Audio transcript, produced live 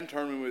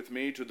turn with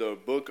me to the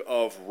book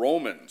of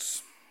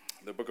Romans.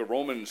 The book of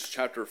Romans,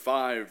 chapter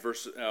 5,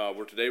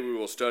 where today we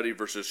will study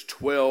verses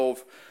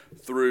 12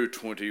 through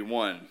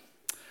 21.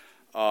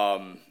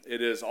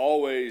 It is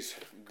always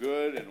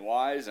good and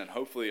wise and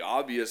hopefully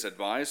obvious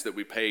advice that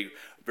we pay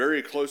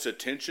very close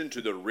attention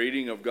to the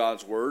reading of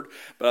God's Word,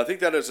 but I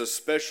think that is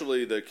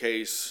especially the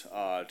case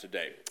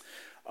today.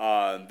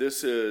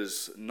 This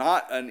is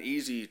not an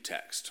easy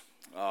text.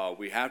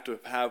 We have to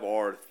have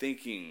our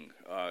thinking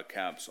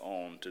caps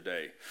on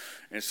today.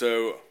 And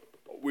so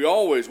we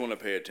always want to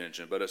pay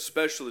attention, but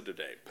especially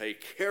today, pay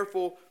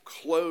careful,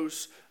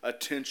 close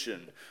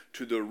attention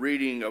to the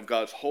reading of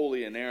God's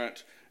holy,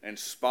 inerrant,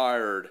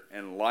 inspired,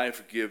 and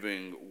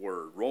life-giving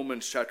Word.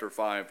 Romans chapter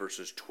 5,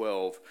 verses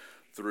 12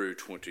 through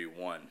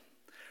 21.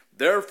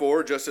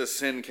 Therefore, just as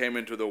sin came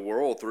into the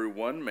world through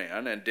one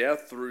man, and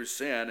death through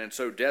sin, and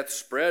so death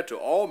spread to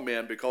all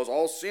men because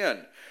all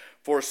sinned.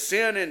 For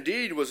sin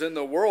indeed was in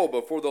the world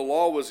before the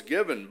law was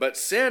given, but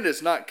sin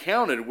is not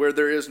counted where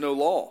there is no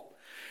law.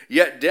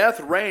 Yet death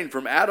reigned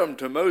from Adam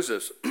to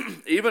Moses,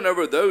 even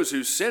over those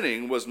whose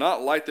sinning was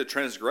not like the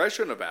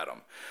transgression of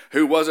Adam,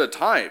 who was a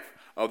type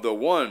of the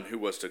one who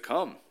was to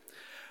come.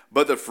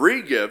 But the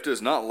free gift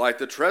is not like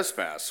the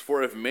trespass,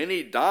 for if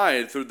many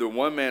died through the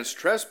one man's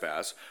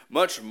trespass,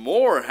 much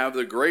more have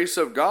the grace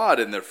of God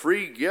and the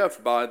free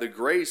gift by the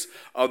grace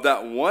of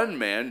that one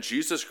man,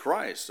 Jesus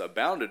Christ,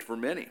 abounded for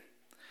many.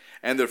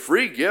 And the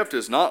free gift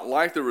is not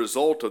like the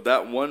result of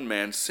that one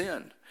man's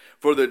sin.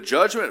 For the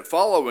judgment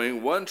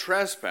following one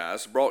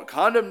trespass brought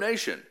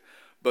condemnation,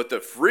 but the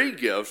free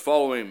gift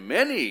following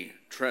many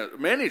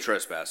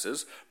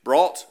trespasses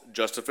brought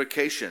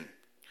justification.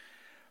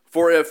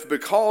 For if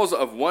because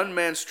of one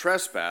man's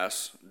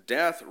trespass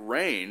death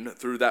reigned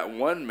through that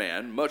one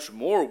man, much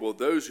more will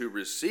those who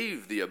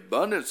receive the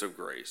abundance of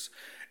grace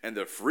and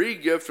the free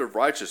gift of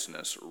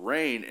righteousness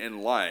reign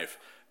in life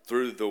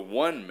through the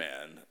one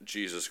man,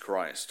 Jesus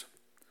Christ.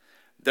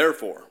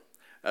 Therefore,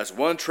 as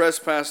one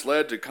trespass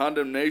led to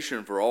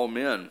condemnation for all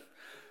men,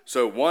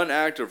 so one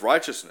act of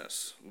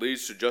righteousness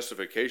leads to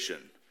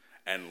justification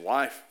and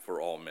life for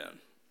all men.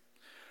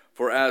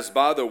 For as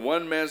by the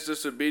one man's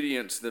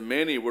disobedience the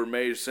many were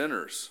made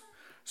sinners,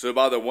 so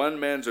by the one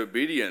man's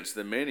obedience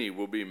the many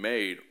will be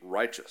made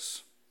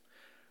righteous.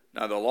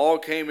 Now the law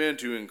came in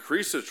to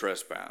increase the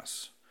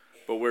trespass,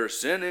 but where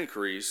sin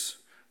increased,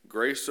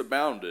 grace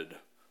abounded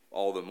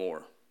all the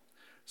more,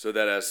 so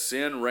that as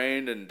sin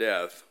reigned in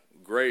death,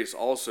 grace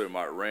also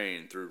might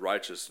reign through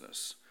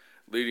righteousness,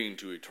 leading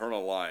to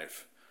eternal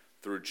life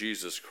through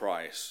Jesus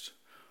Christ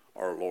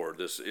our Lord.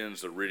 This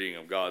ends the reading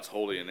of God's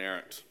holy,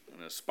 inerrant,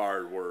 and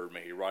inspired Word.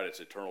 May He write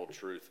its eternal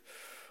truth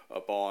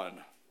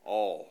upon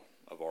all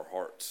of our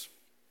hearts.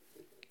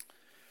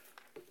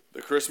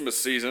 The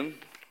Christmas season,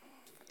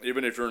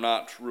 even if you're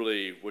not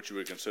really what you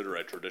would consider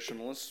a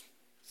traditionalist,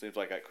 seems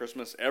like at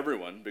Christmas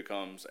everyone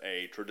becomes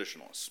a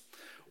traditionalist.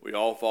 We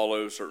all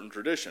follow certain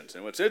traditions.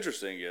 And what's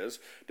interesting is,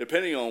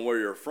 depending on where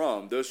you're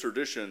from, those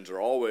traditions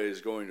are always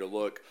going to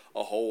look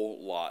a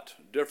whole lot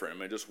different. I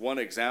mean, just one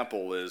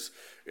example is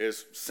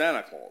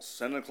Santa Claus.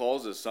 Santa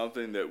Claus is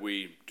something that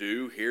we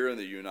do here in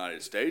the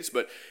United States,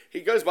 but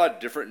he goes by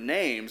different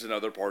names in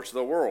other parts of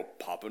the world.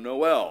 Papa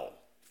Noel,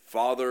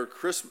 Father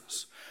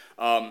Christmas.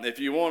 If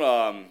you want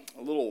a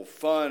little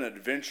fun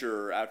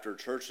adventure after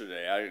church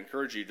today, I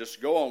encourage you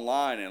just go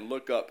online and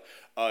look up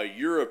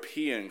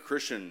European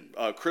Christian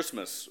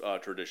Christmas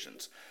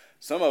traditions.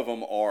 Some of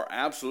them are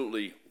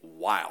absolutely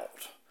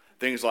wild.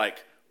 Things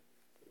like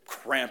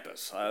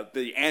Krampus,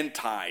 the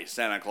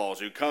anti-Santa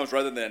Claus, who comes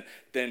rather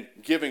than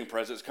giving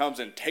presents, comes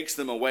and takes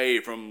them away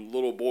from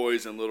little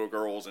boys and little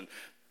girls and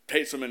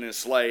takes them in his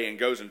sleigh and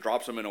goes and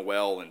drops them in a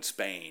well in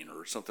Spain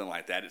or something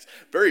like that. It's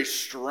very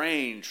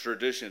strange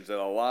traditions that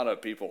a lot of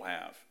people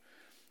have.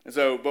 And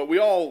so, but we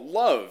all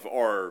love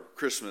our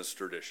Christmas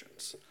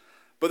traditions.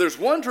 But there's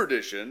one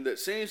tradition that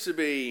seems to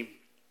be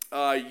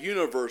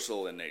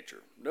universal in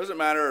nature. It doesn't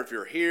matter if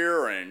you're here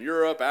or in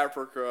Europe,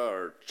 Africa,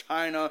 or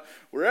China,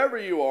 wherever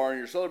you are and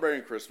you're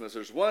celebrating Christmas,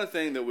 there's one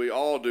thing that we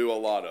all do a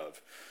lot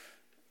of,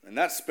 and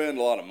that's spend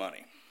a lot of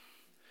money.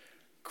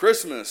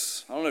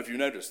 Christmas, I don't know if you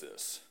noticed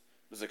this,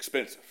 is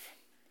expensive.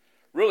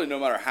 Really, no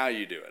matter how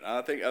you do it.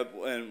 I think,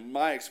 in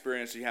my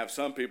experience, you have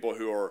some people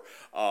who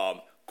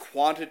are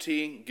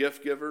quantity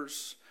gift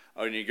givers.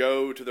 When you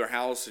go to their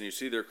house and you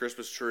see their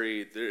Christmas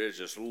tree, it is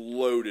just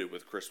loaded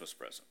with Christmas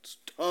presents.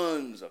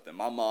 Tons of them.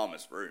 My mom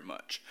is very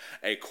much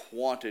a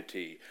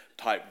quantity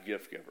type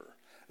gift giver.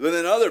 But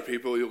then other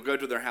people, you'll go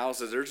to their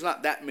houses, there's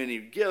not that many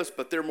gifts,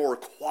 but they're more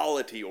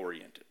quality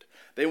oriented.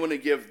 They want to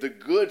give the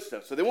good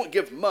stuff. So they won't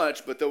give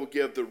much, but they'll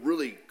give the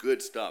really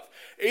good stuff.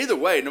 Either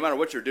way, no matter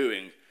what you're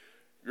doing,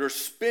 you're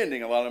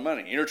spending a lot of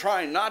money. And you're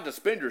trying not to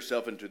spend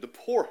yourself into the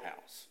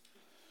poorhouse.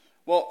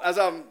 Well, as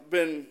I've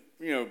been,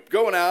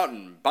 going out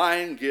and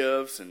buying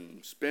gifts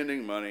and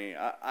spending money,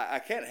 I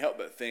can't help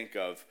but think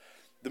of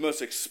the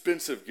most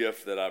expensive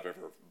gift that I've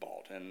ever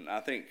bought. And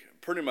I think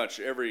pretty much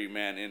every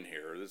man in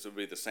here, this would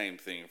be the same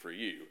thing for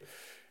you.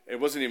 It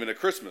wasn't even a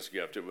Christmas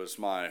gift. It was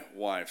my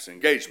wife's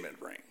engagement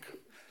ring.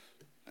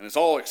 And it's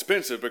all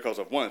expensive because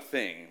of one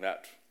thing,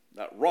 that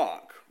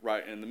rock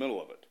right in the middle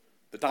of it,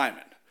 the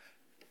diamond.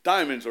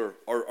 Diamonds are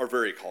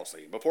very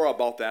costly. Before I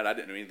bought that, I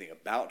didn't know anything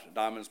about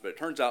diamonds, but it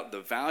turns out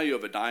the value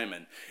of a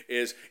diamond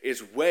is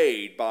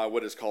weighed by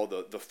what is called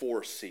the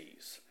 4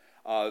 C's.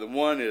 The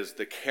one is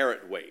the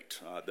carat weight,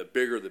 the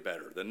bigger the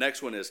better. The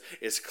next one is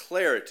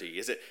clarity.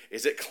 Is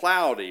it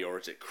cloudy or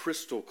is it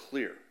crystal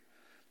clear?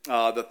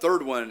 The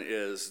third one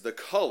is the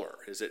color.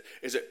 Is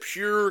it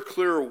pure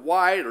clear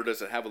white, or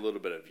does it have a little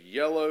bit of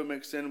yellow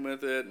mixed in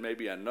with it?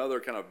 Maybe another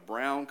kind of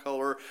brown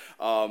color.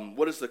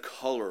 What does the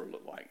color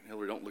look like?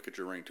 Hillary, don't look at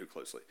your ring too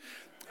closely.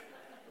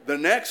 The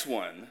next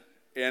one,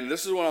 and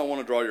this is what I want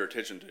to draw your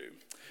attention to,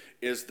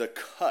 is the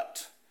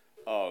cut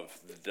of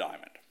the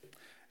diamond.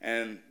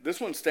 And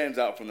this one stands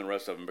out from the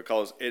rest of them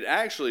because it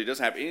actually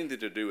doesn't have anything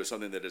to do with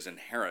something that is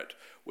inherent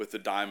with the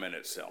diamond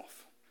itself.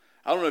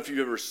 I don't know if you've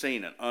ever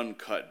seen an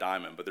uncut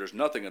diamond, but there's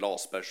nothing at all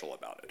special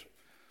about it.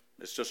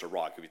 It's just a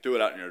rock. If you threw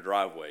it out in your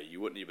driveway, you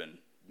wouldn't even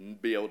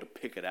be able to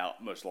pick it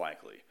out, most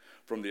likely,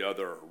 from the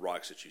other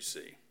rocks that you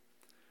see.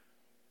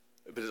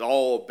 But it's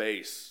all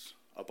based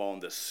upon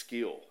the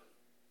skill,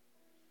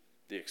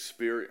 the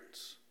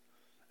experience,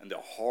 and the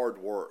hard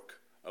work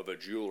of a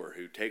jeweler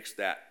who takes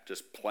that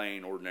just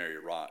plain, ordinary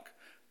rock,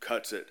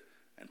 cuts it,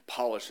 and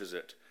polishes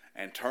it,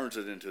 and turns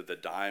it into the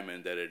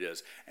diamond that it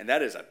is. And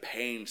that is a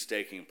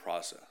painstaking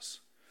process.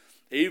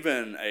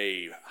 Even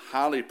a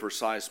highly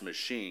precise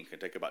machine can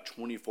take about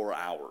 24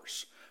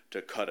 hours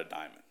to cut a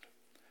diamond.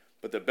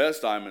 But the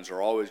best diamonds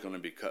are always going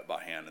to be cut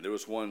by hand. And there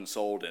was one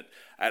sold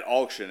at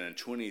auction in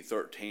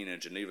 2013 in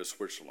Geneva,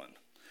 Switzerland,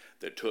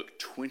 that took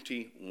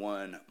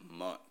 21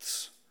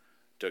 months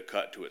to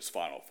cut to its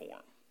final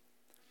form.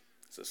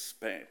 It's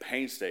a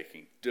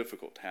painstaking,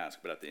 difficult task,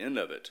 but at the end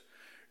of it,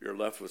 you're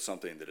left with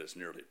something that is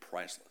nearly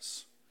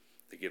priceless,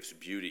 that gives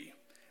beauty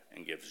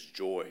and gives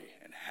joy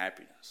and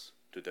happiness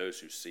to those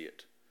who see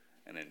it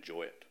and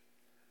enjoy it.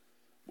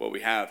 What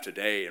we have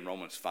today in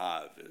Romans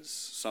 5 is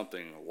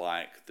something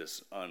like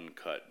this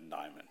uncut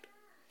diamond.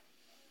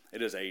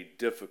 It is a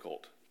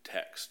difficult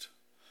text.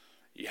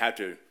 You have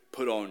to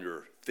put on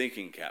your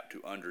thinking cap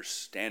to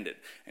understand it.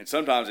 And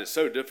sometimes it's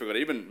so difficult.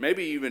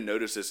 Maybe you even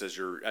notice this as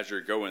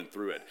you're going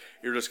through it.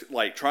 You're just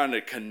like trying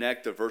to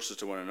connect the verses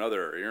to one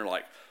another. And you're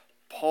like,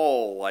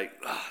 Paul, why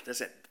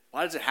does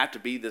it have to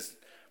be this?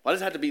 Why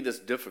does it have to be this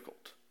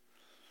difficult?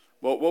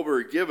 Well, what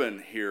we're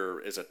given here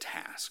is a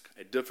task,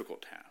 a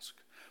difficult task.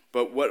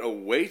 But what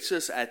awaits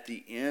us at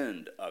the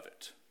end of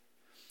it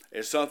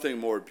is something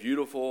more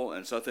beautiful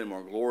and something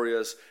more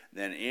glorious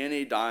than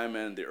any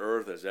diamond the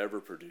earth has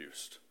ever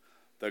produced: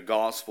 the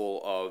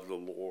gospel of the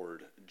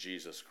Lord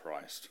Jesus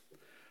Christ.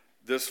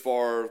 This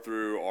far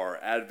through our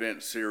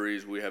Advent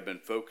series, we have been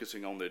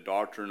focusing on the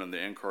doctrine of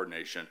the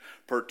incarnation,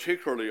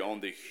 particularly on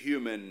the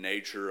human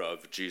nature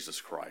of Jesus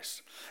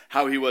Christ.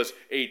 How he was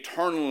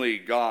eternally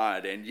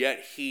God, and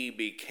yet he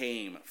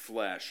became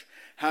flesh.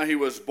 How he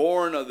was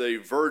born of the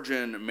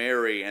Virgin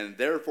Mary, and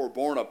therefore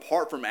born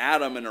apart from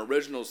Adam in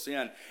original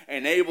sin,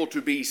 and able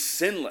to be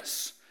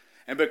sinless.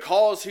 And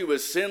because he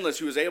was sinless,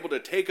 he was able to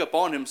take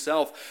upon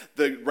himself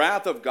the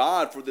wrath of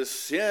God for the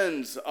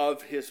sins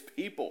of his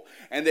people.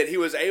 And that he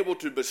was able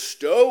to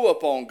bestow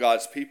upon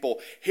God's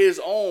people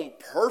his own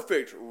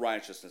perfect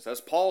righteousness.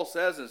 As Paul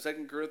says in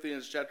 2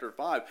 Corinthians chapter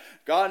 5,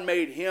 God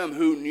made him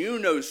who knew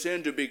no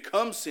sin to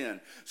become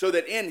sin, so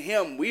that in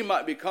him we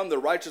might become the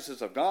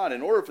righteousness of God.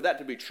 In order for that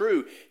to be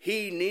true,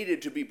 he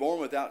needed to be born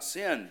without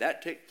sin.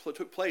 That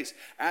took place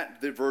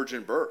at the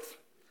virgin birth.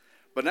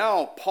 But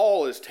now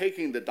Paul is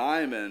taking the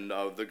diamond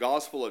of the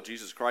gospel of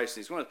Jesus Christ,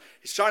 and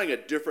he's shining a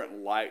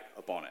different light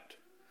upon it.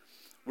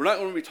 We're not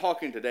going to be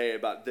talking today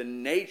about the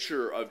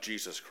nature of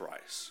Jesus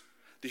Christ,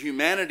 the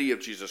humanity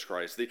of Jesus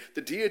Christ,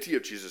 the deity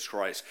of Jesus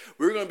Christ.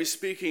 We're going to be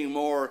speaking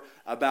more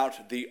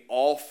about the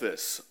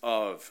office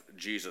of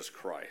Jesus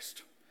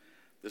Christ.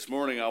 This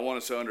morning I want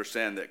us to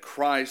understand that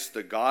Christ,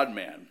 the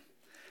God-man,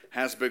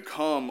 has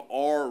become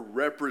our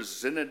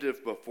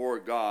representative before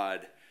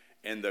God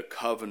in the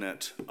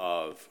covenant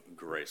of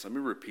grace. Let me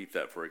repeat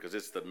that for you because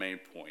it's the main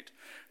point.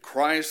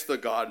 Christ, the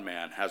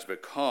God-man, has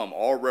become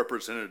our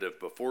representative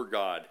before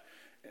God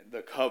in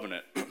the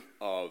covenant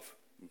of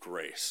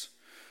grace.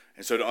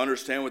 And so to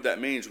understand what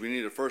that means, we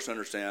need to first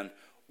understand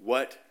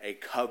what a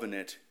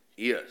covenant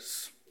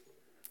is.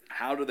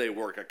 How do they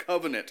work? A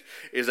covenant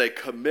is a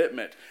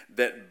commitment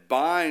that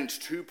binds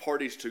two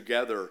parties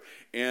together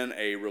in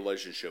a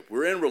relationship.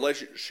 We're in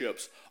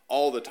relationships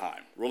all the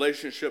time.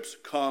 Relationships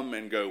come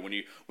and go. When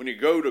you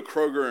go to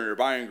Kroger and you're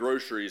buying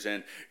groceries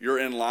and you're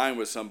in line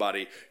with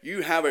somebody,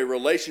 you have a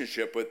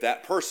relationship with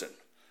that person.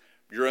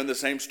 You're in the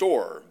same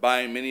store,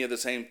 buying many of the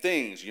same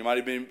things. You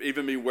might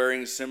even be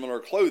wearing similar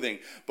clothing.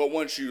 But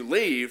once you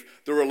leave,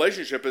 the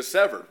relationship is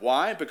severed.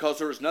 Why? Because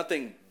there is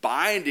nothing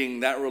binding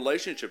that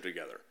relationship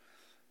together.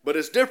 But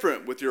it's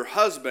different with your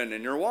husband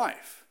and your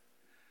wife.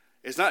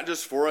 It's not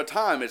just for a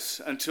time. It's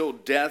until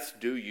death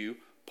do you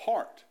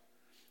part.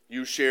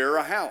 You share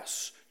a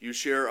house. You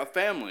share a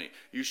family.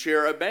 You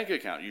share a bank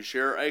account. You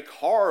share a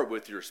car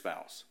with your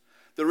spouse.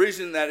 The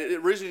reason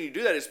you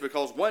do that is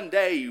because one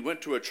day you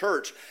went to a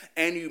church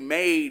and you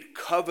made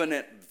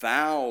covenant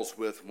vows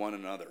with one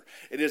another.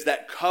 It is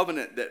that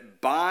covenant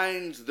that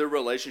binds the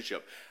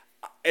relationship.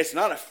 It's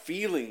not a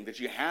feeling that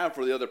you have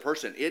for the other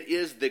person. It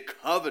is the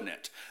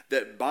covenant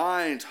that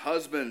binds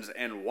husbands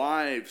and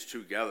wives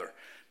together.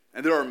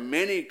 And there are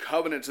many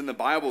covenants in the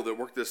Bible that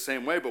work the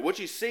same way. But what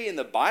you see in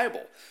the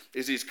Bible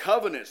is these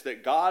covenants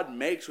that God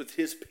makes with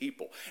his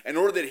people in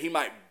order that he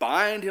might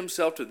bind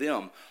himself to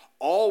them,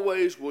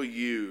 always will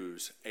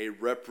use a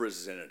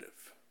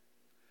representative.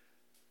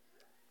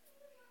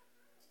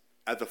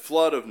 At the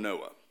flood of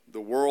Noah,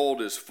 the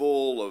world is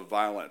full of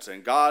violence,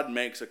 and God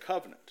makes a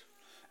covenant.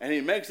 And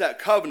he makes that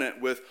covenant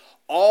with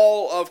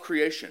all of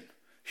creation,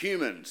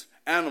 humans,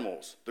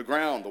 animals, the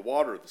ground, the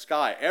water, the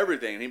sky,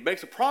 everything. And he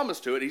makes a promise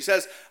to it. He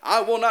says,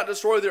 I will not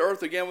destroy the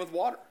earth again with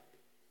water.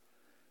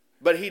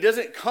 But he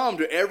doesn't come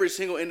to every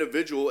single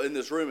individual in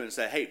this room and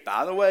say, hey,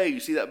 by the way, you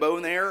see that bow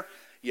in the air?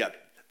 Yeah,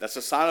 that's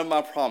a sign of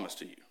my promise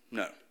to you.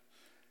 No.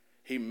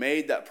 He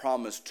made that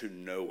promise to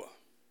Noah.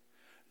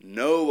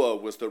 Noah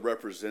was the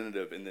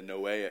representative in the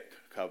Noahic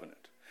covenant.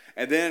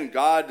 And then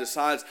God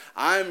decides,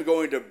 I'm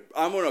going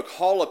to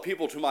call a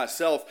people to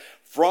myself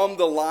from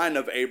the line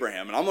of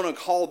Abraham, and I'm going to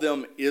call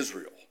them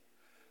Israel.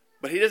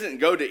 But he doesn't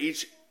go to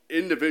each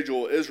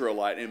individual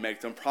Israelite and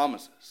make them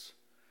promises.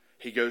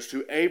 He goes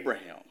to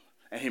Abraham,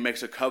 and he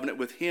makes a covenant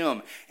with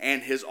him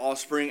and his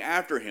offspring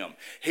after him.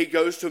 He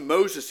goes to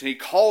Moses, and he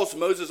calls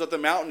Moses up the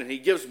mountain, and he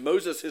gives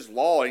Moses his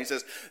law, and he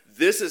says,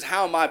 this is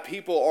how my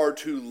people are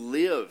to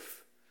live.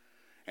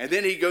 And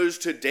then he goes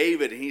to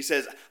David and he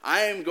says,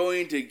 I am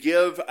going to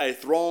give a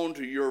throne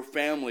to your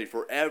family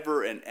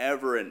forever and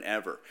ever and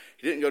ever.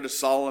 He didn't go to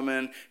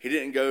Solomon. He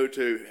didn't go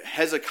to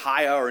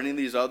Hezekiah or any of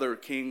these other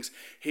kings.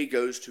 He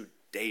goes to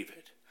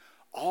David.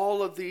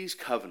 All of these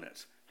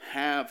covenants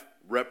have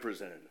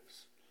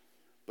representatives.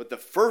 But the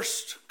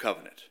first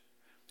covenant,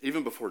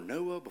 even before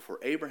Noah, before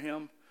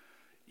Abraham,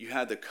 you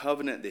had the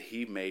covenant that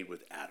he made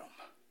with Adam.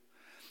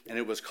 And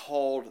it was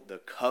called the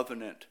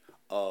covenant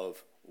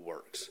of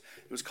works.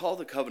 It was called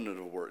the covenant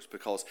of works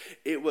because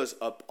it was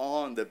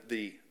upon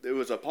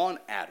upon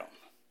Adam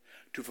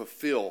to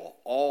fulfill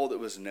all that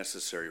was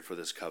necessary for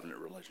this covenant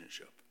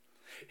relationship.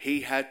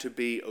 He had to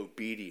be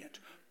obedient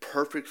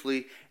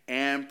perfectly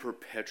and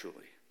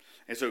perpetually.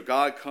 And so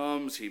God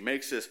comes, he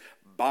makes this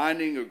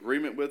binding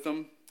agreement with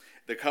them.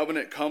 The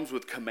covenant comes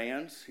with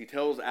commands. He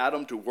tells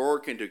Adam to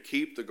work and to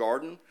keep the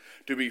garden,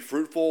 to be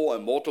fruitful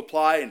and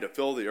multiply and to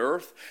fill the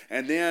earth,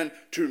 and then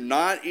to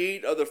not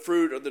eat of the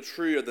fruit of the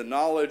tree of the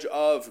knowledge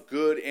of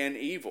good and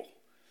evil.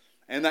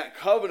 And that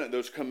covenant,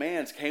 those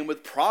commands, came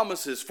with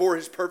promises for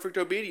his perfect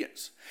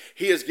obedience.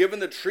 He has given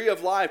the tree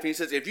of life. And he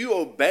says, if you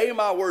obey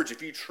my words,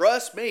 if you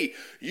trust me,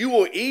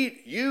 you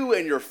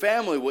and your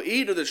family will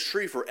eat of this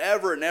tree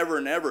forever and ever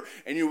and ever.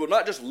 And you will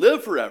not just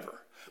live forever,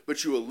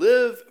 but you will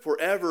live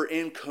forever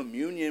in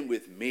communion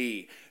with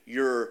me,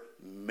 your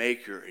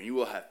maker. And you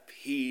will have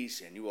peace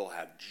and you will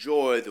have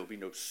joy. There will be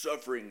no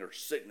suffering or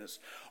sickness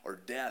or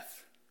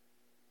death.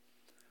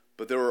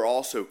 But there were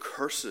also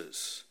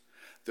curses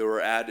that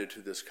were added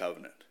to this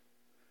covenant.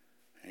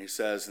 And he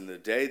says, in the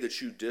day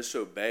that you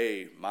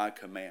disobey my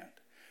command,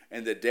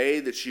 and the day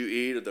that you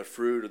eat of the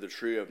fruit of the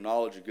tree of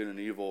knowledge of good and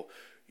evil,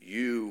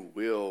 you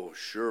will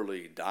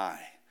surely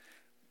die.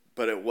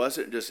 But it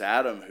wasn't just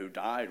Adam who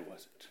died,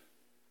 was it?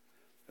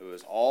 It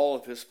was all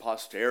of his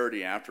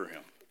posterity after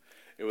him.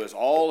 It was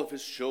all of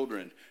his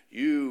children,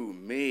 you,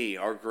 me,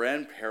 our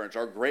grandparents,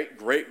 our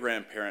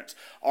great-great-grandparents.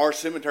 Our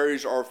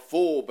cemeteries are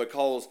full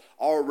because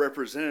our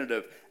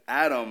representative,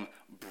 Adam,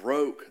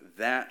 broke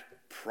that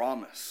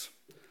promise.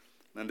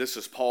 And this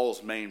is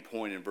Paul's main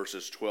point in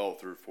verses 12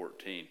 through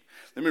 14.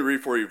 Let me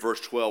read for you verse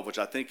 12, which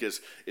I think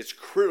is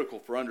critical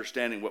for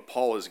understanding what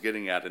Paul is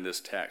getting at in this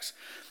text.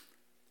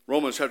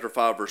 Romans chapter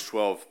 5, verse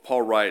 12,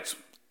 Paul writes,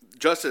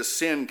 just as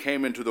sin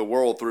came into the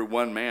world through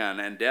one man,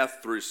 and death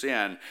through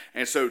sin,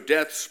 and so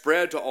death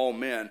spread to all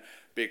men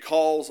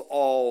because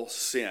all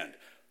sinned.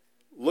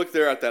 Look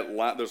there at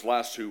those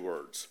last two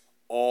words,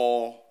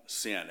 all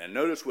sin. And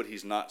notice what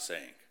he's not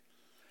saying.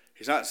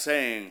 He's not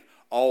saying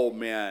all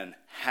men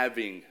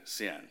having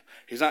sinned.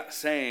 He's not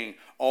saying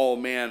all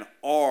men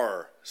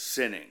are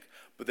sinning,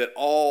 but that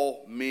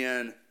all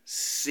men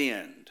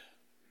sinned.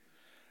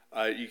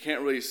 You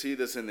can't really see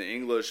this in the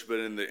English, but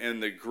in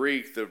the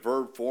Greek, the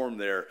verb form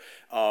there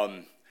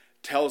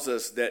tells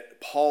us that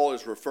Paul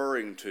is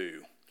referring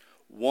to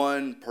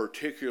one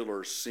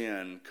particular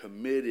sin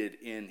committed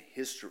in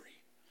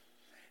history.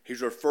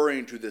 He's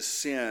referring to the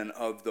sin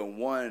of the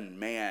one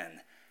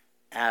man,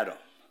 Adam.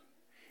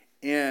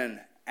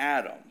 In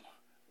Adam,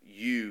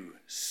 you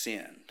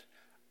sinned.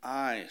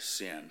 I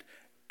sinned.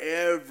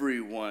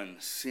 Everyone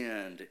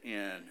sinned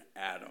in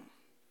Adam.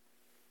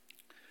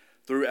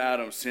 Through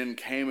Adam, sin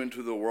came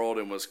into the world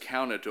and was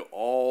counted to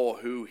all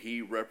who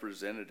he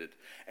represented.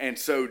 And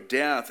so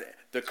death,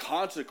 the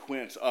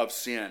consequence of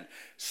sin,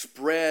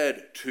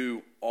 spread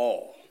to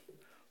all.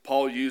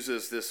 Paul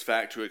uses this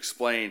fact to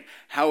explain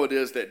how it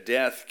is that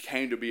death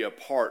came to be a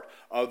part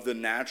of the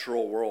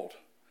natural world.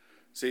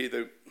 See,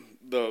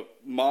 the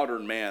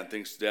modern man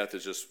thinks death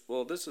is just,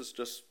 well, this is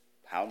just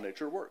how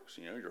nature works.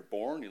 You know, you're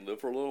born, you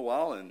live for a little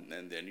while, and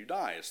then you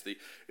die.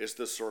 It's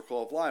the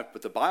circle of life.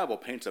 But the Bible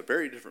paints a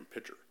very different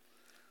picture.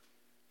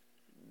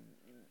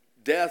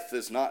 Death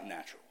is not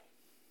natural.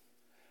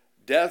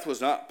 Death was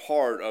not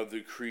part of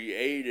the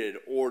created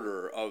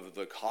order of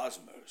the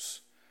cosmos.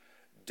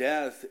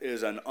 Death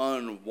is an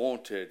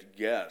unwanted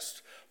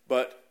guest.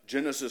 But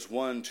Genesis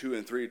 1, 2,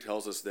 and 3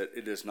 tells us that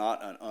it is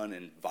not an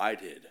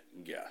uninvited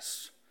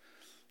guest.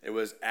 It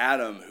was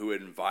Adam who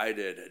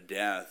invited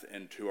death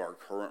into our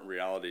current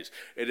realities.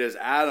 It is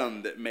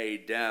Adam that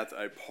made death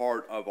a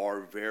part of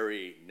our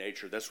very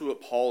nature. That's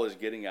what Paul is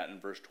getting at in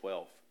verse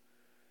 12.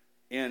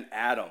 In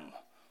Adam,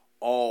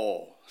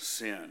 all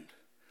sinned.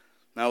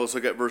 Now let's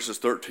look at verses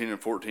 13 and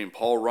 14.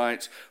 Paul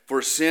writes,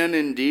 "For sin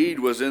indeed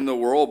was in the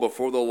world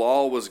before the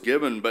law was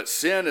given, but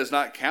sin is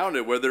not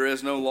counted where there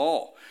is no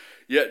law.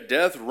 Yet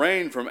death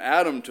reigned from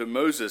Adam to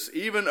Moses,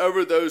 even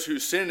over those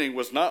whose sinning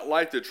was not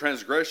like the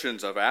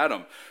transgressions of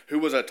Adam, who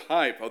was a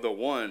type of the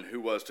one who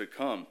was to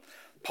come."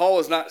 Paul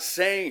is not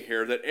saying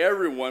here that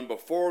everyone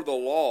before the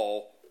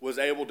law was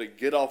able to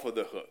get off of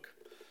the hook.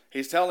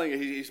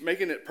 He's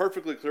making it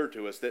perfectly clear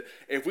to us that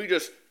if we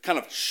just kind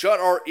of shut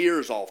our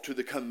ears off to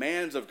the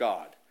commands of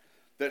God,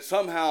 that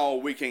somehow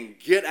we can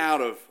get out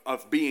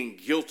of being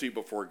guilty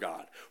before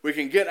God. We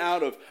can get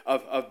out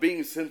of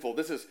being sinful.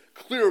 This is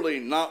clearly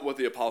not what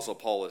the Apostle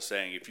Paul is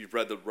saying if you've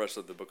read the rest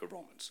of the book of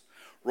Romans.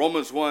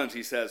 Romans 1,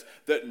 he says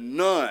that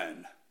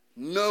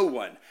no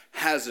one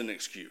has an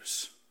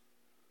excuse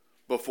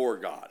before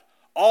God.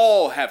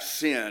 All have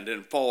sinned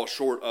and fall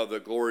short of the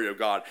glory of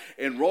God.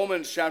 In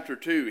Romans chapter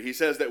 2, he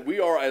says that we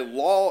are a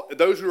law,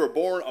 those who are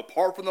born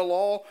apart from the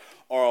law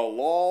are a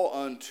law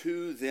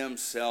unto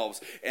themselves,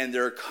 and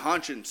their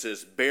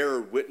consciences bear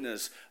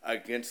witness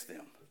against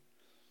them.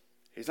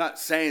 He's not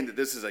saying that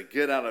this is a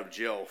get out of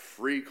jail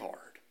free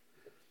card.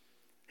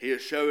 He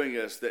is showing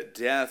us that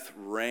death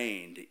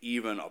reigned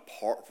even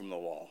apart from the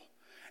law,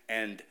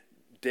 and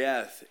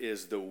death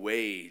is the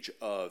wage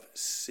of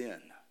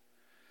sin.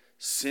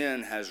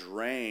 Sin has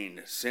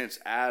reigned since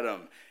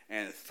Adam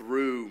and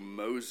through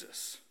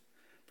Moses,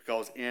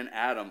 because in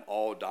Adam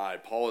all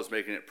died. Paul is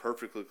making it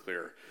perfectly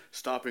clear.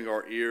 Stopping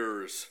our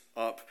ears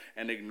up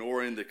and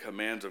ignoring the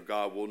commands of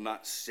God will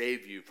not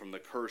save you from the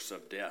curse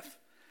of death.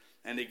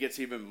 And it gets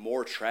even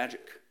more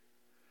tragic.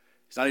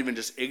 It's not even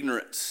just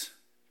ignorance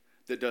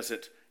that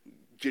doesn't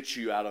get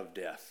you out of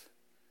death.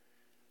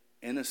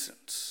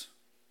 Innocence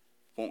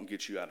won't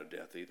get you out of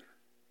death either.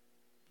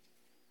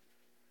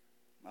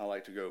 I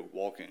like to go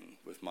walking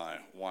with my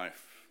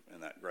wife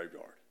in that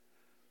graveyard.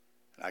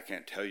 And I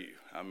can't tell you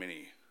how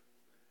many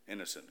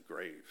innocent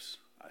graves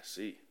I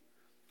see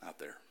out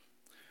there.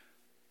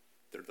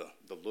 They're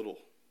the little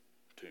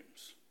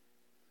tombs.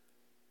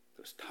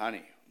 Those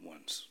tiny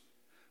ones.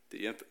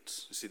 The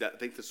infants. You see, I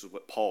think this is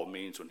what Paul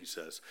means when he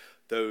says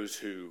those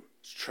whose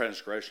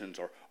transgressions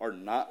are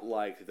not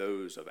like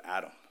those of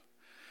Adam.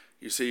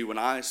 You see, when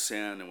I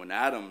sin and when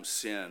Adam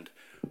sinned,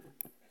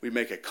 we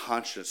make a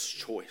conscious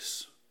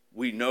choice.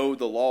 We know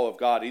the law of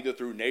God either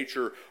through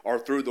nature or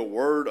through the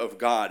word of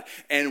God.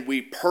 And we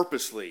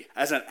purposely,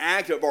 as an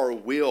act of our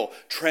will,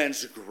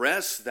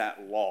 transgress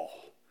that law.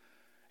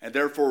 And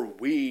therefore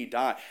we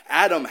die.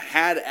 Adam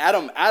had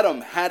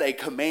a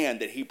command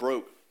that he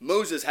broke.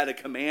 Moses had a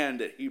command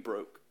that he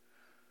broke.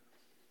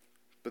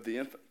 But the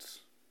infants,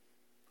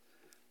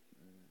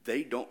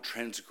 they don't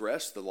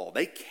transgress the law.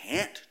 They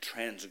can't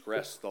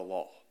transgress the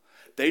law.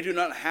 They do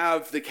not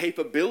have the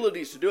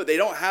capabilities to do it. They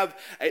don't have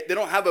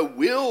a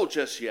will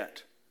just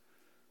yet.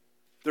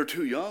 They're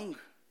too young.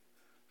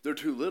 They're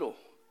too little.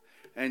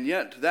 And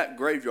yet that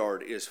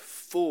graveyard is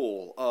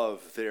full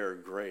of their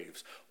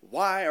graves.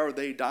 Why are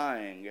they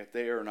dying if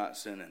they are not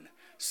sinning?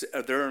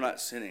 They're not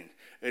sinning.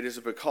 It is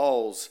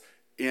because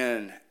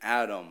in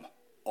Adam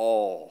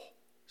all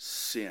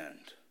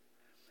sinned.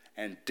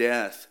 And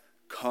death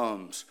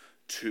comes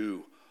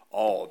to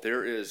all.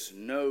 There is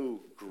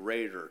no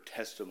greater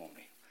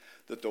testimony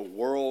that the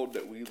world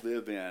that we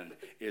live in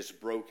is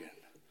broken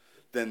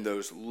than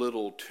those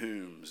little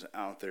tombs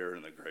out there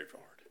in the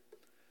graveyard.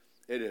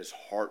 It is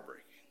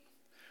heartbreaking.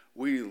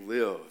 We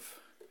live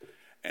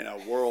in a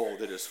world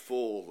that is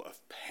full of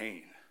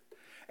pain.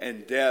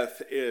 And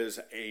death is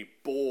a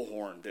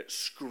bullhorn that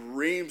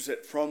screams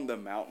it from the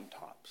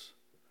mountaintops.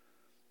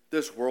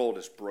 This world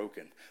is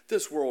broken.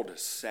 This world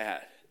is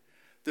sad.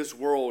 This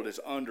world is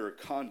under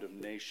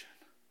condemnation.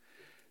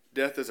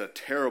 Death is a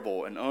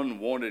terrible and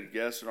unwanted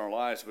guest in our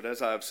lives, but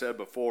as I have said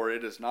before,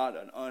 it is not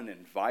an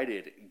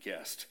uninvited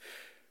guest.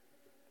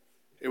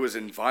 It was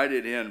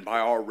invited in by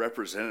our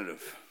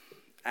representative,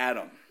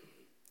 Adam.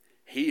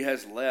 He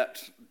has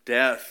let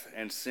death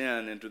and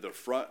sin into the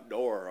front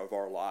door of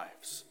our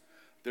lives.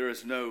 There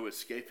is no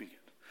escaping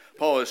it.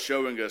 Paul is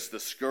showing us the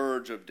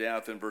scourge of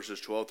death in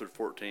verses 12 through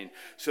 14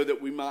 so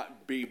that we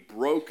might be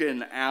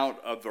broken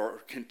out of our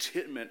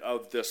contentment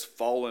of this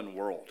fallen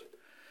world.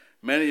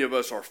 Many of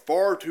us are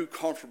far too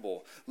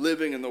comfortable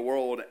living in the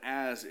world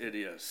as it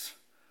is.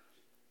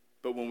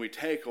 But when we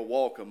take a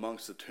walk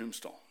amongst the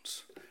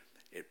tombstones,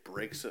 it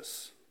breaks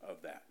us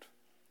of that.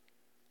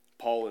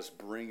 Paul is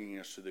bringing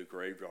us to the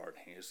graveyard.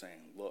 He is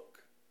saying,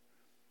 look,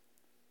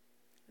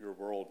 your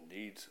world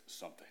needs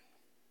something.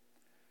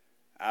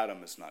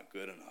 Adam is not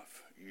good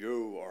enough.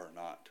 You are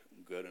not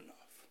good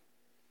enough.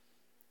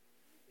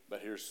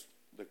 But here's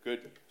the good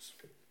news.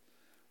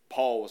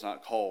 Paul was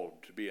not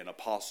called to be an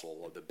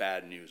apostle of the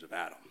bad news of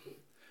Adam.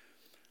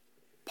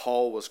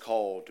 Paul was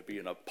called to be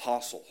an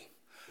apostle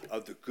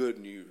of the good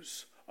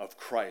news of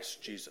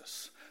Christ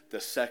Jesus,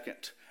 the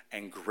second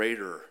and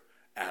greater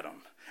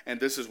Adam. And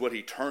this is what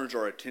he turns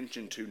our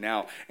attention to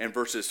now in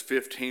verses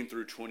 15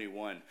 through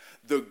 21.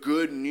 The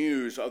good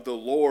news of the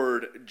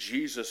Lord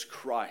Jesus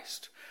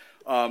Christ.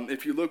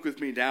 If you look with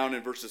me down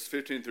in verses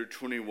 15 through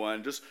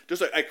 21, just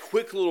a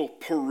quick little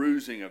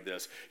perusing of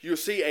this, you'll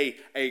see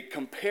a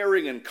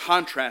comparing and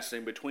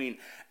contrasting between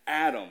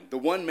Adam, the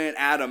one man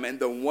Adam, and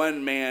the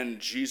one man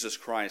Jesus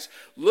Christ.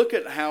 Look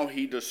at how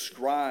he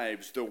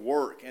describes the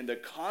work and the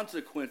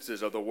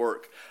consequences of the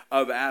work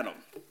of Adam.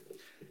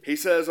 He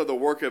says of the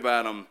work of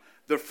Adam,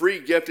 the free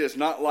gift is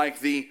not like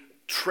the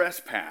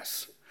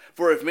trespass.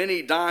 For if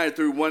many died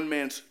through one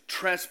man's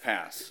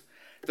trespass,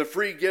 the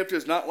free gift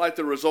is not like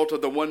the result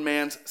of the one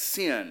man's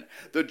sin,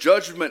 the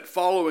judgment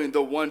following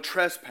the one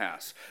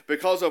trespass,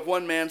 because of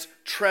one man's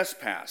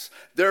trespass.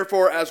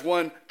 Therefore, as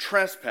one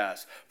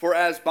trespass, for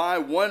as by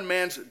one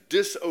man's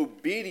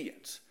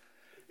disobedience,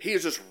 he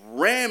is just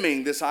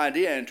ramming this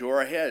idea into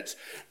our heads.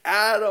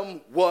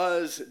 Adam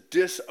was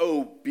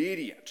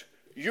disobedient.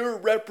 Your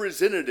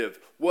representative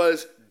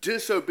was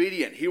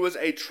disobedient. He was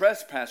a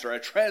trespasser, a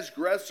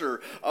transgressor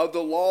of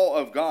the law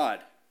of God.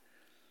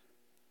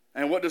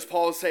 And what does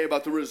Paul say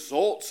about the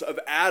results of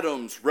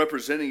Adam's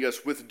representing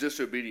us with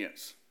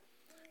disobedience?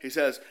 He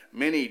says,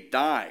 many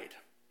died.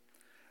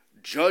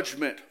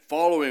 Judgment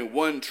following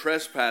one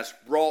trespass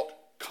brought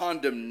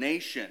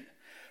condemnation.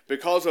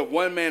 Because of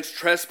one man's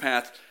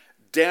trespass,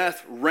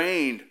 death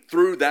reigned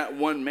through that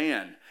one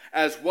man.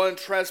 As one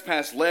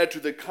trespass led to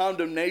the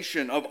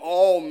condemnation of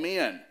all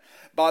men,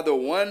 by the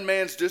one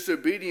man's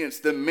disobedience,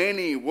 the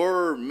many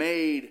were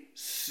made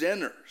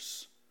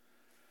sinners.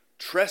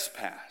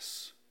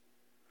 Trespass,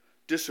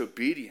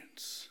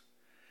 disobedience,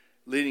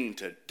 leading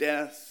to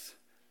death,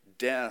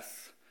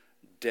 death,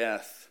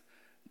 death,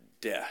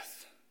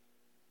 death.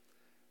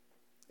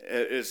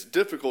 As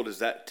difficult as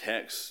that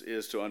text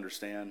is to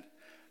understand,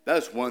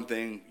 that's one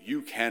thing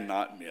you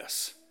cannot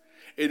miss.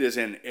 It is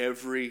in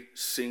every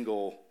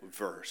single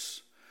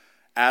verse.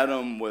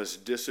 Adam was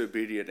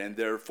disobedient, and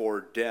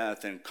therefore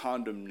death and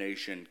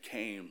condemnation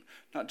came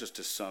not just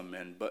to some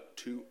men, but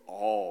to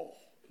all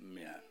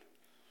men.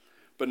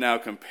 But now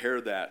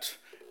compare that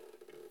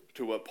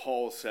to what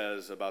Paul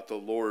says about the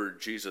Lord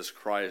Jesus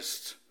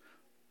Christ,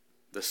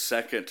 the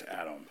second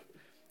Adam,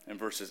 in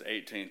verses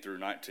 18 through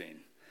 19.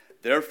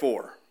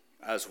 Therefore,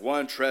 as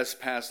one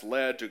trespass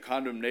led to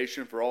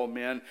condemnation for all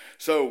men,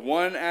 so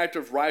one act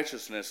of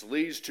righteousness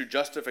leads to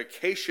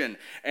justification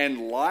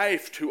and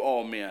life to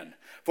all men.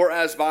 For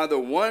as by the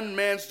one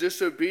man's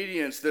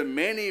disobedience the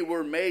many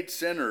were made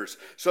sinners,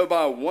 so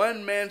by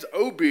one man's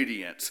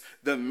obedience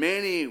the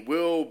many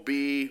will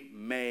be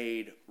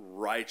made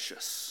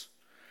righteous.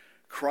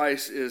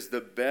 Christ is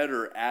the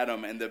better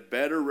Adam and the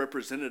better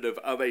representative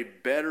of a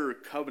better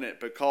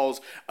covenant,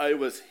 because it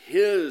was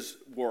his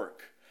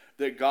work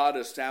that God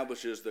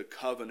establishes the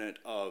covenant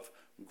of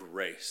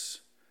grace.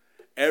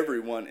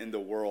 Everyone in the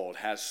world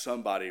has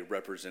somebody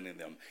representing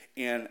them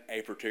in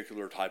a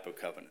particular type of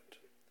covenant.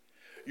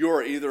 You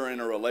are either in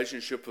a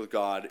relationship with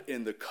God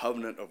in the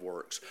covenant of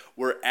works,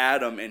 where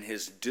Adam in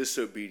his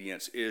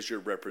disobedience is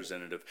your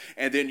representative,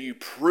 and then you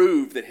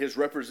prove that his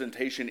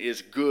representation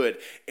is good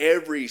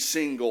every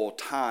single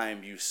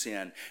time you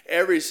sin.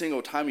 Every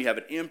single time you have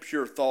an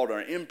impure thought or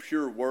an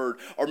impure word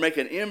or make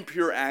an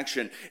impure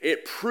action,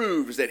 it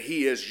proves that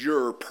he is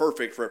your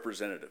perfect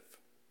representative.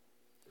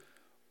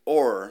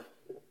 Or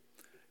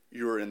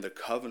you're in the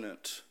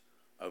covenant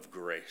of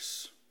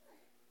grace,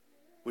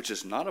 which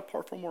is not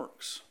apart from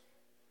works.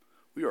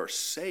 We are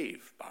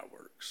saved by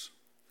works,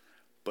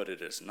 but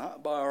it is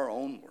not by our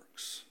own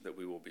works that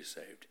we will be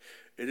saved.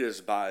 It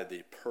is by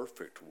the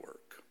perfect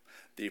work,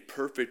 the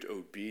perfect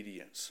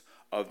obedience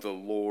of the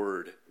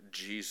Lord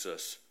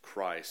Jesus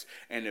Christ.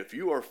 And if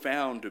you are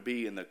found to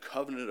be in the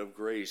covenant of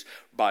grace,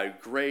 by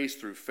grace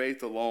through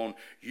faith alone,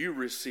 you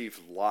receive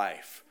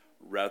life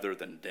rather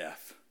than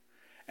death.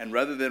 And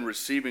rather than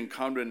receiving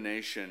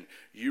condemnation,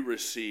 you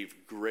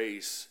receive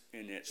grace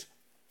in its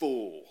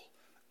full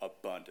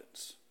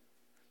abundance.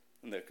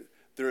 And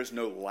there is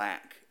no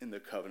lack in the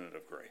covenant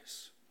of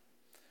grace.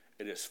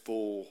 It is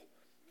full,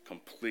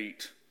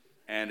 complete,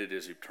 and it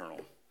is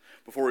eternal.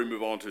 Before we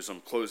move on to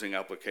some closing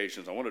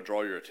applications, I want to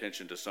draw your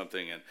attention to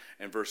something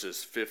in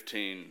verses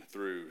 15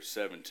 through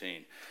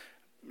 17.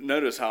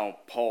 Notice how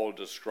Paul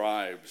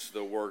describes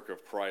the work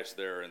of Christ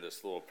there in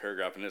this little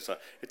paragraph. And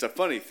it's a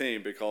funny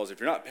thing, because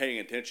if you're not paying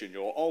attention,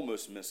 you'll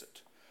almost miss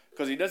it.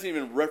 Because he doesn't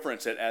even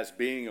reference it as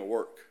being a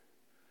work.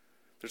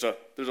 There's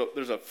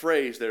a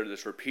phrase there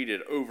that's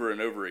repeated over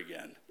and over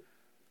again.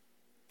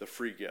 the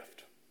free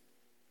gift.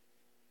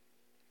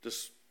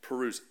 Just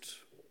peruse it.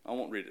 I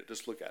won't read it.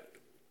 Just look at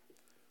it.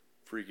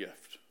 Free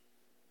gift.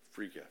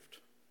 Free gift.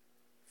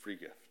 Free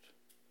gift.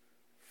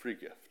 Free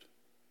gift.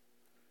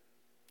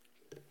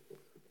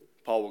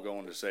 Paul will go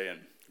on to say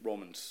in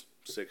Romans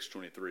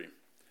 6:23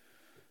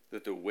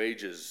 that the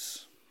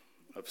wages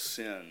of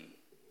sin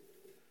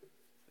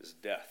is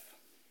death.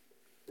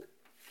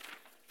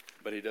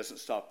 But he doesn't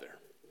stop there.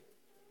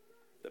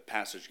 The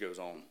passage goes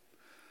on.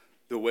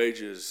 The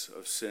wages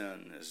of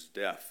sin is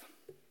death.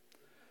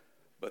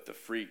 But the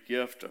free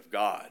gift of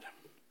God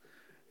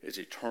is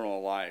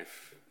eternal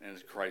life in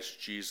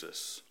Christ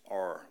Jesus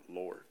our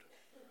Lord.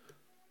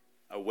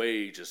 A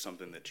wage is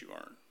something that you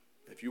earn.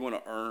 If you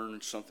want to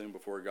earn something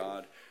before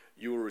God,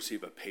 you will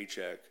receive a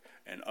paycheck,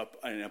 and up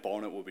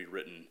on it will be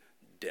written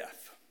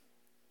death.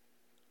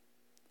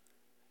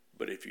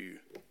 But if you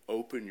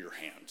open your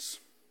hands,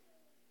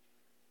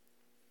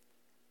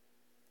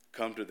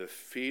 come to the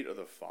feet of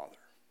the Father,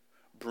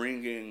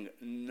 bringing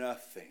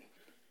nothing,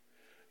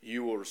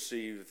 you will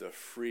receive the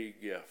free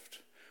gift,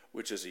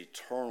 which is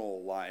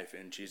eternal life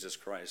in Jesus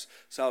Christ.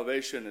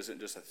 Salvation isn't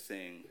just a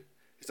thing.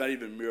 It's not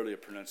even merely a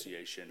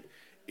pronunciation.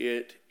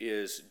 It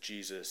is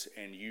Jesus,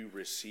 and you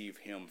receive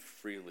him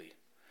freely.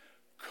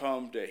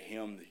 Come to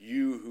him,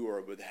 you who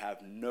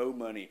have no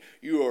money,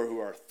 you who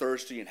are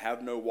thirsty and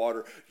have no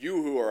water,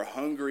 you who are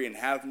hungry and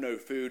have no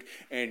food,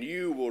 and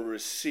you will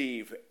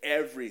receive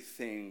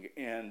everything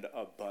in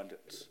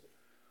abundance.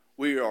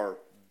 We are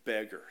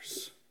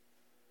beggars,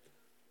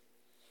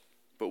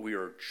 but we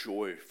are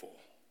joyful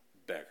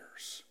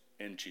beggars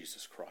in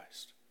Jesus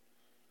Christ.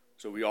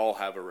 So we all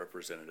have a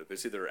representative.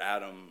 It's either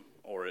Adam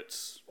or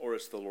it's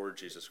the Lord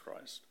Jesus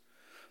Christ.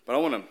 But I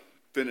want to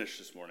finish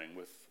this morning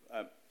with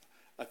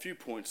a few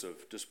points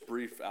of just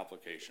brief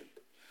application.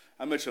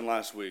 I mentioned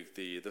last week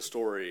the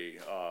story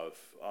of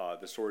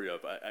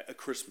A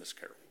Christmas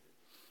Carol.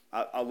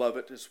 I love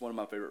it. It's one of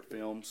my favorite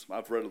films.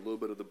 I've read a little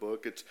bit of the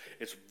book.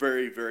 It's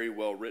very, very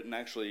well written.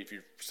 Actually, if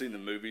you've seen the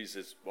movies,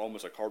 it's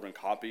almost a carbon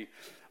copy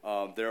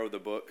there of the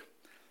book.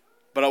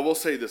 But I will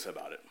say this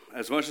about it.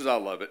 As much as I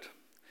love it,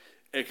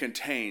 it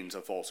contains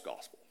a false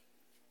gospel.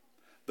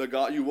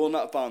 You will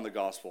not find the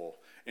gospel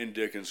in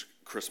Dickens'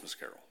 Christmas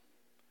Carol.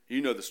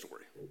 You know the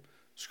story.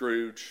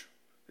 Scrooge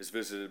is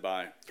visited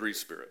by three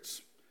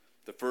spirits.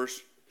 The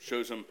first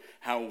shows him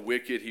how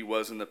wicked he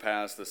was in the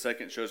past. The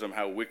second shows him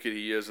how wicked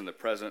he is in the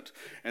present.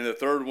 And the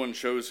third one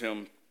shows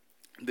him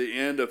the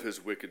end of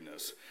his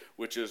wickedness,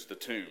 which is the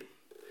tomb.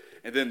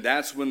 And then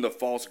that's when the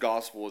false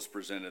gospel is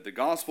presented. The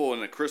gospel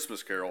in A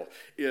Christmas Carol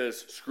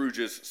is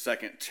Scrooge's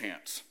second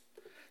chance.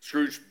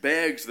 Scrooge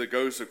begs the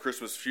ghost of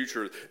Christmas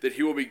future that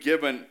he will be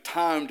given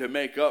time to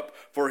make up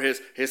for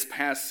his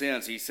past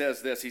sins. He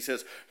says this, he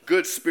says,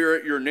 "Good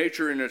spirit, your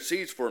nature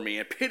intercedes for me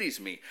and pities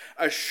me.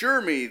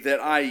 Assure me that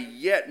I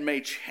yet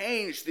may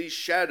change these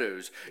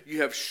shadows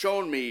you have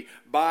shown me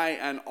by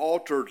an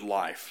altered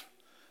life."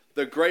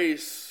 The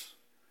grace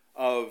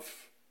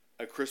of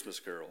A Christmas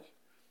Carol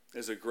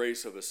is a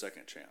grace of a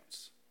second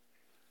chance.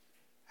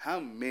 How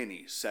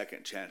many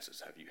second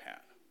chances have you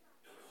had?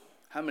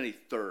 How many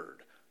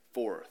third,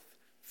 fourth,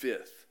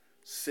 fifth,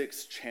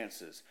 sixth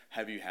chances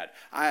have you had?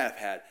 I have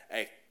had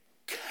a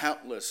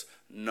countless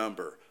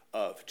number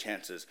of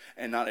chances,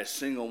 and not a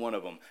single one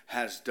of them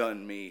has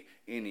done me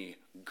any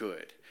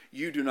good.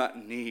 You do not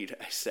need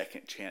a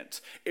second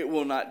chance. It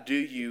will not do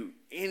you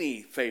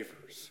any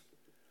favors.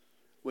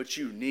 What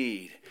you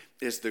need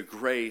is the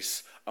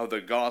grace of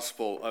the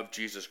gospel of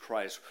Jesus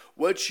Christ.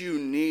 What you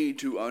need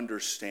to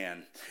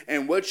understand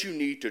and what you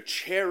need to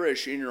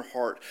cherish in your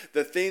heart,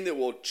 the thing that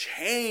will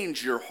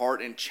change your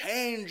heart and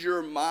change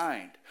your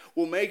mind,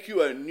 will make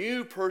you a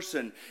new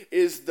person,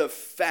 is the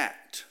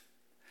fact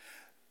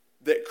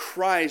that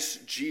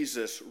Christ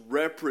Jesus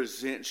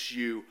represents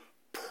you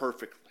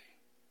perfectly.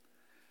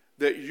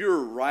 That your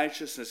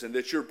righteousness and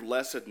that your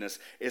blessedness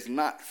is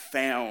not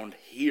found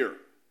here.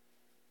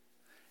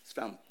 It's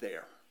found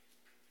there.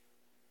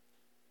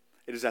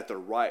 It is at the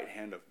right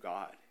hand of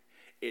God.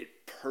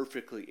 It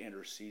perfectly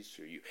intercedes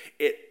for you.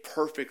 It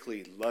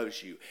perfectly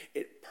loves you.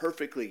 It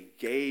perfectly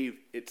gave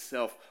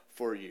itself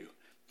for you.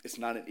 It's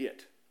not an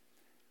it.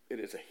 It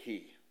is a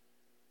he.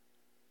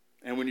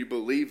 And when you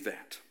believe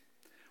that,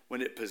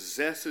 when it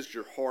possesses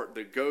your heart,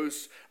 the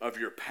ghosts of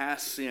your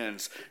past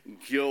sins,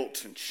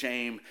 guilt and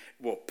shame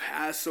will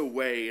pass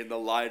away in the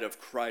light of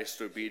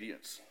Christ's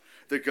obedience.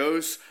 The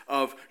ghosts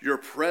of your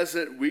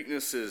present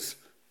weaknesses,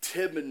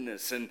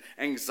 timidness and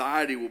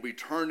anxiety will be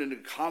turned into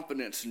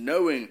confidence,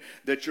 knowing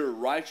that your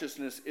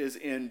righteousness is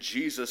in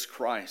Jesus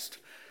Christ.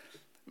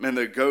 And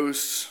the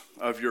ghosts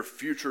of your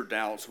future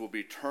doubts will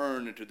be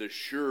turned into the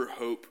sure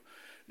hope,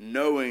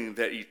 knowing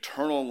that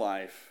eternal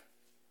life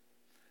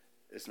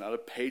is not a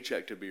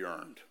paycheck to be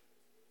earned,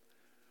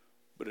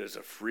 but is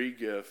a free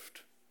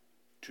gift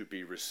to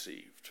be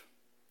received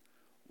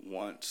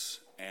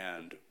once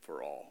and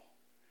for all.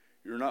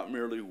 You're not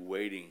merely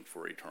waiting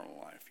for eternal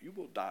life. You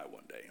will die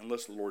one day,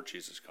 unless the Lord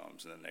Jesus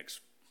comes in the next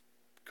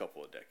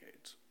couple of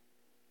decades.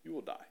 You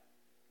will die.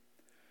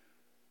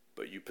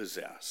 But you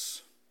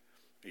possess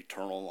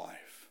eternal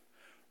life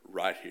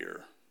right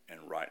here and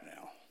right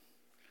now.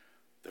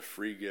 The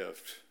free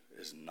gift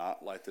is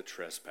not like the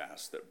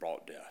trespass that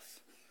brought death.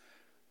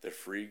 The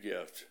free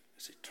gift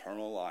is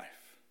eternal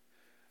life.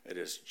 It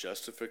is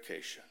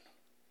justification.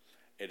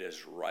 It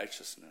is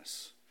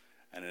righteousness.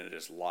 And it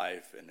is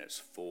life in its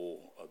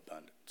full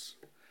abundance.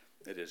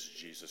 It is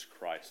Jesus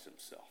Christ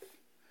himself.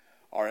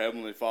 Our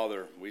Heavenly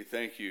Father, we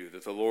thank you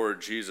that the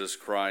Lord Jesus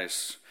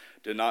Christ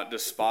did not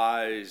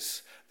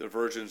despise the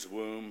virgin's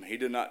womb. He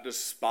did not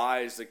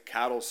despise the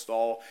cattle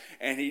stall.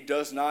 And he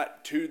does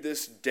not to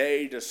this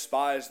day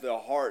despise the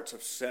hearts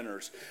of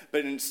sinners.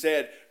 But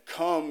instead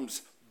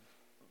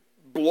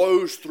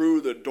blows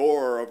through the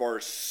door of our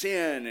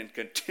sin and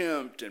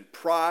contempt and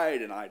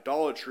pride and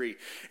idolatry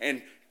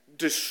and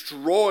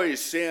destroys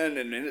sin,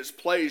 and in its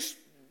place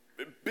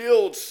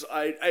builds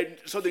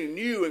something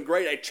new and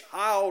great, a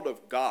child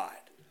of God.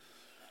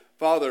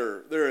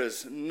 Father, there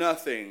is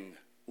nothing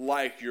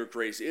like your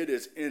grace. It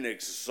is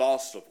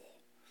inexhaustible.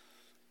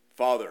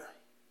 Father,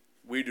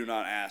 we do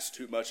not ask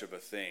too much of a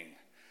thing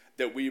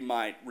that we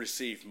might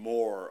receive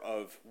more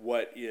of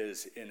what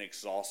is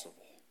inexhaustible.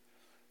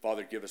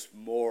 Father, give us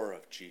more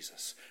of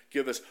Jesus.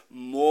 Give us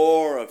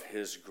more of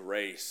his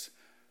grace.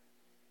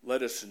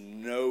 Let us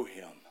know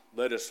him.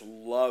 Let us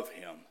love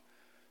him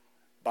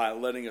by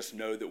letting us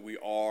know that we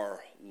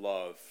are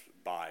loved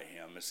by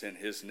him. It's in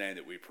his name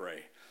that we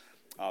pray.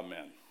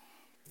 Amen.